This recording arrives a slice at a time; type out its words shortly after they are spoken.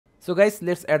So guys,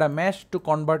 let's add a mesh to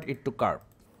convert it to curve.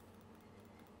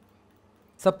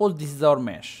 Suppose this is our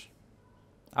mesh.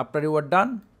 After you are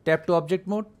done, tap to object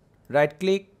mode, right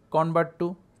click, convert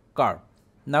to curve.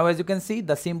 Now as you can see,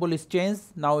 the symbol is changed.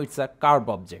 Now it's a curve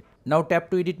object. Now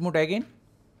tap to edit mode again.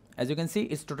 As you can see,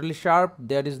 it's totally sharp.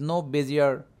 There is no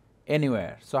Bezier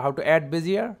anywhere. So how to add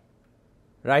Bezier?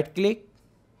 Right click,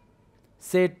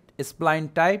 set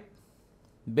spline type,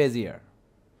 Bezier.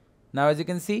 Now as you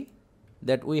can see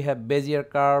that we have Bezier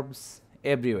curves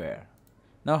everywhere.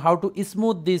 Now how to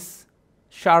smooth this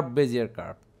sharp Bezier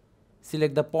curve?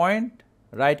 Select the point,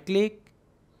 right click,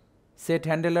 set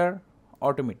handler,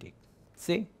 automatic.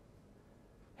 See?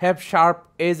 Have sharp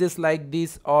edges like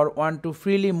this or want to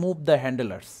freely move the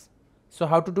handlers. So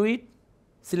how to do it?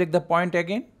 Select the point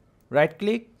again, right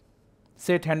click,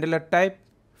 set handler type,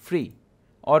 free,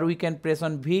 or we can press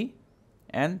on V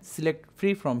and select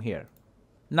free from here.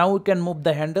 Now we can move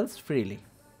the handles freely.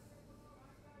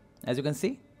 As you can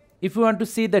see, if you want to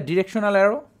see the directional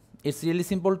arrow, it's really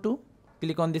simple too.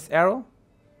 Click on this arrow,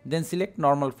 then select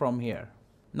normal from here.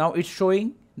 Now it's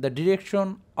showing the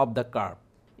direction of the curve.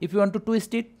 If you want to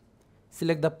twist it,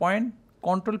 select the point,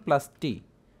 Ctrl+T.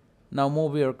 Now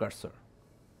move your cursor.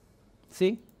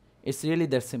 See, it's really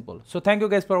that simple. So thank you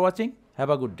guys for watching. Have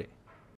a good day.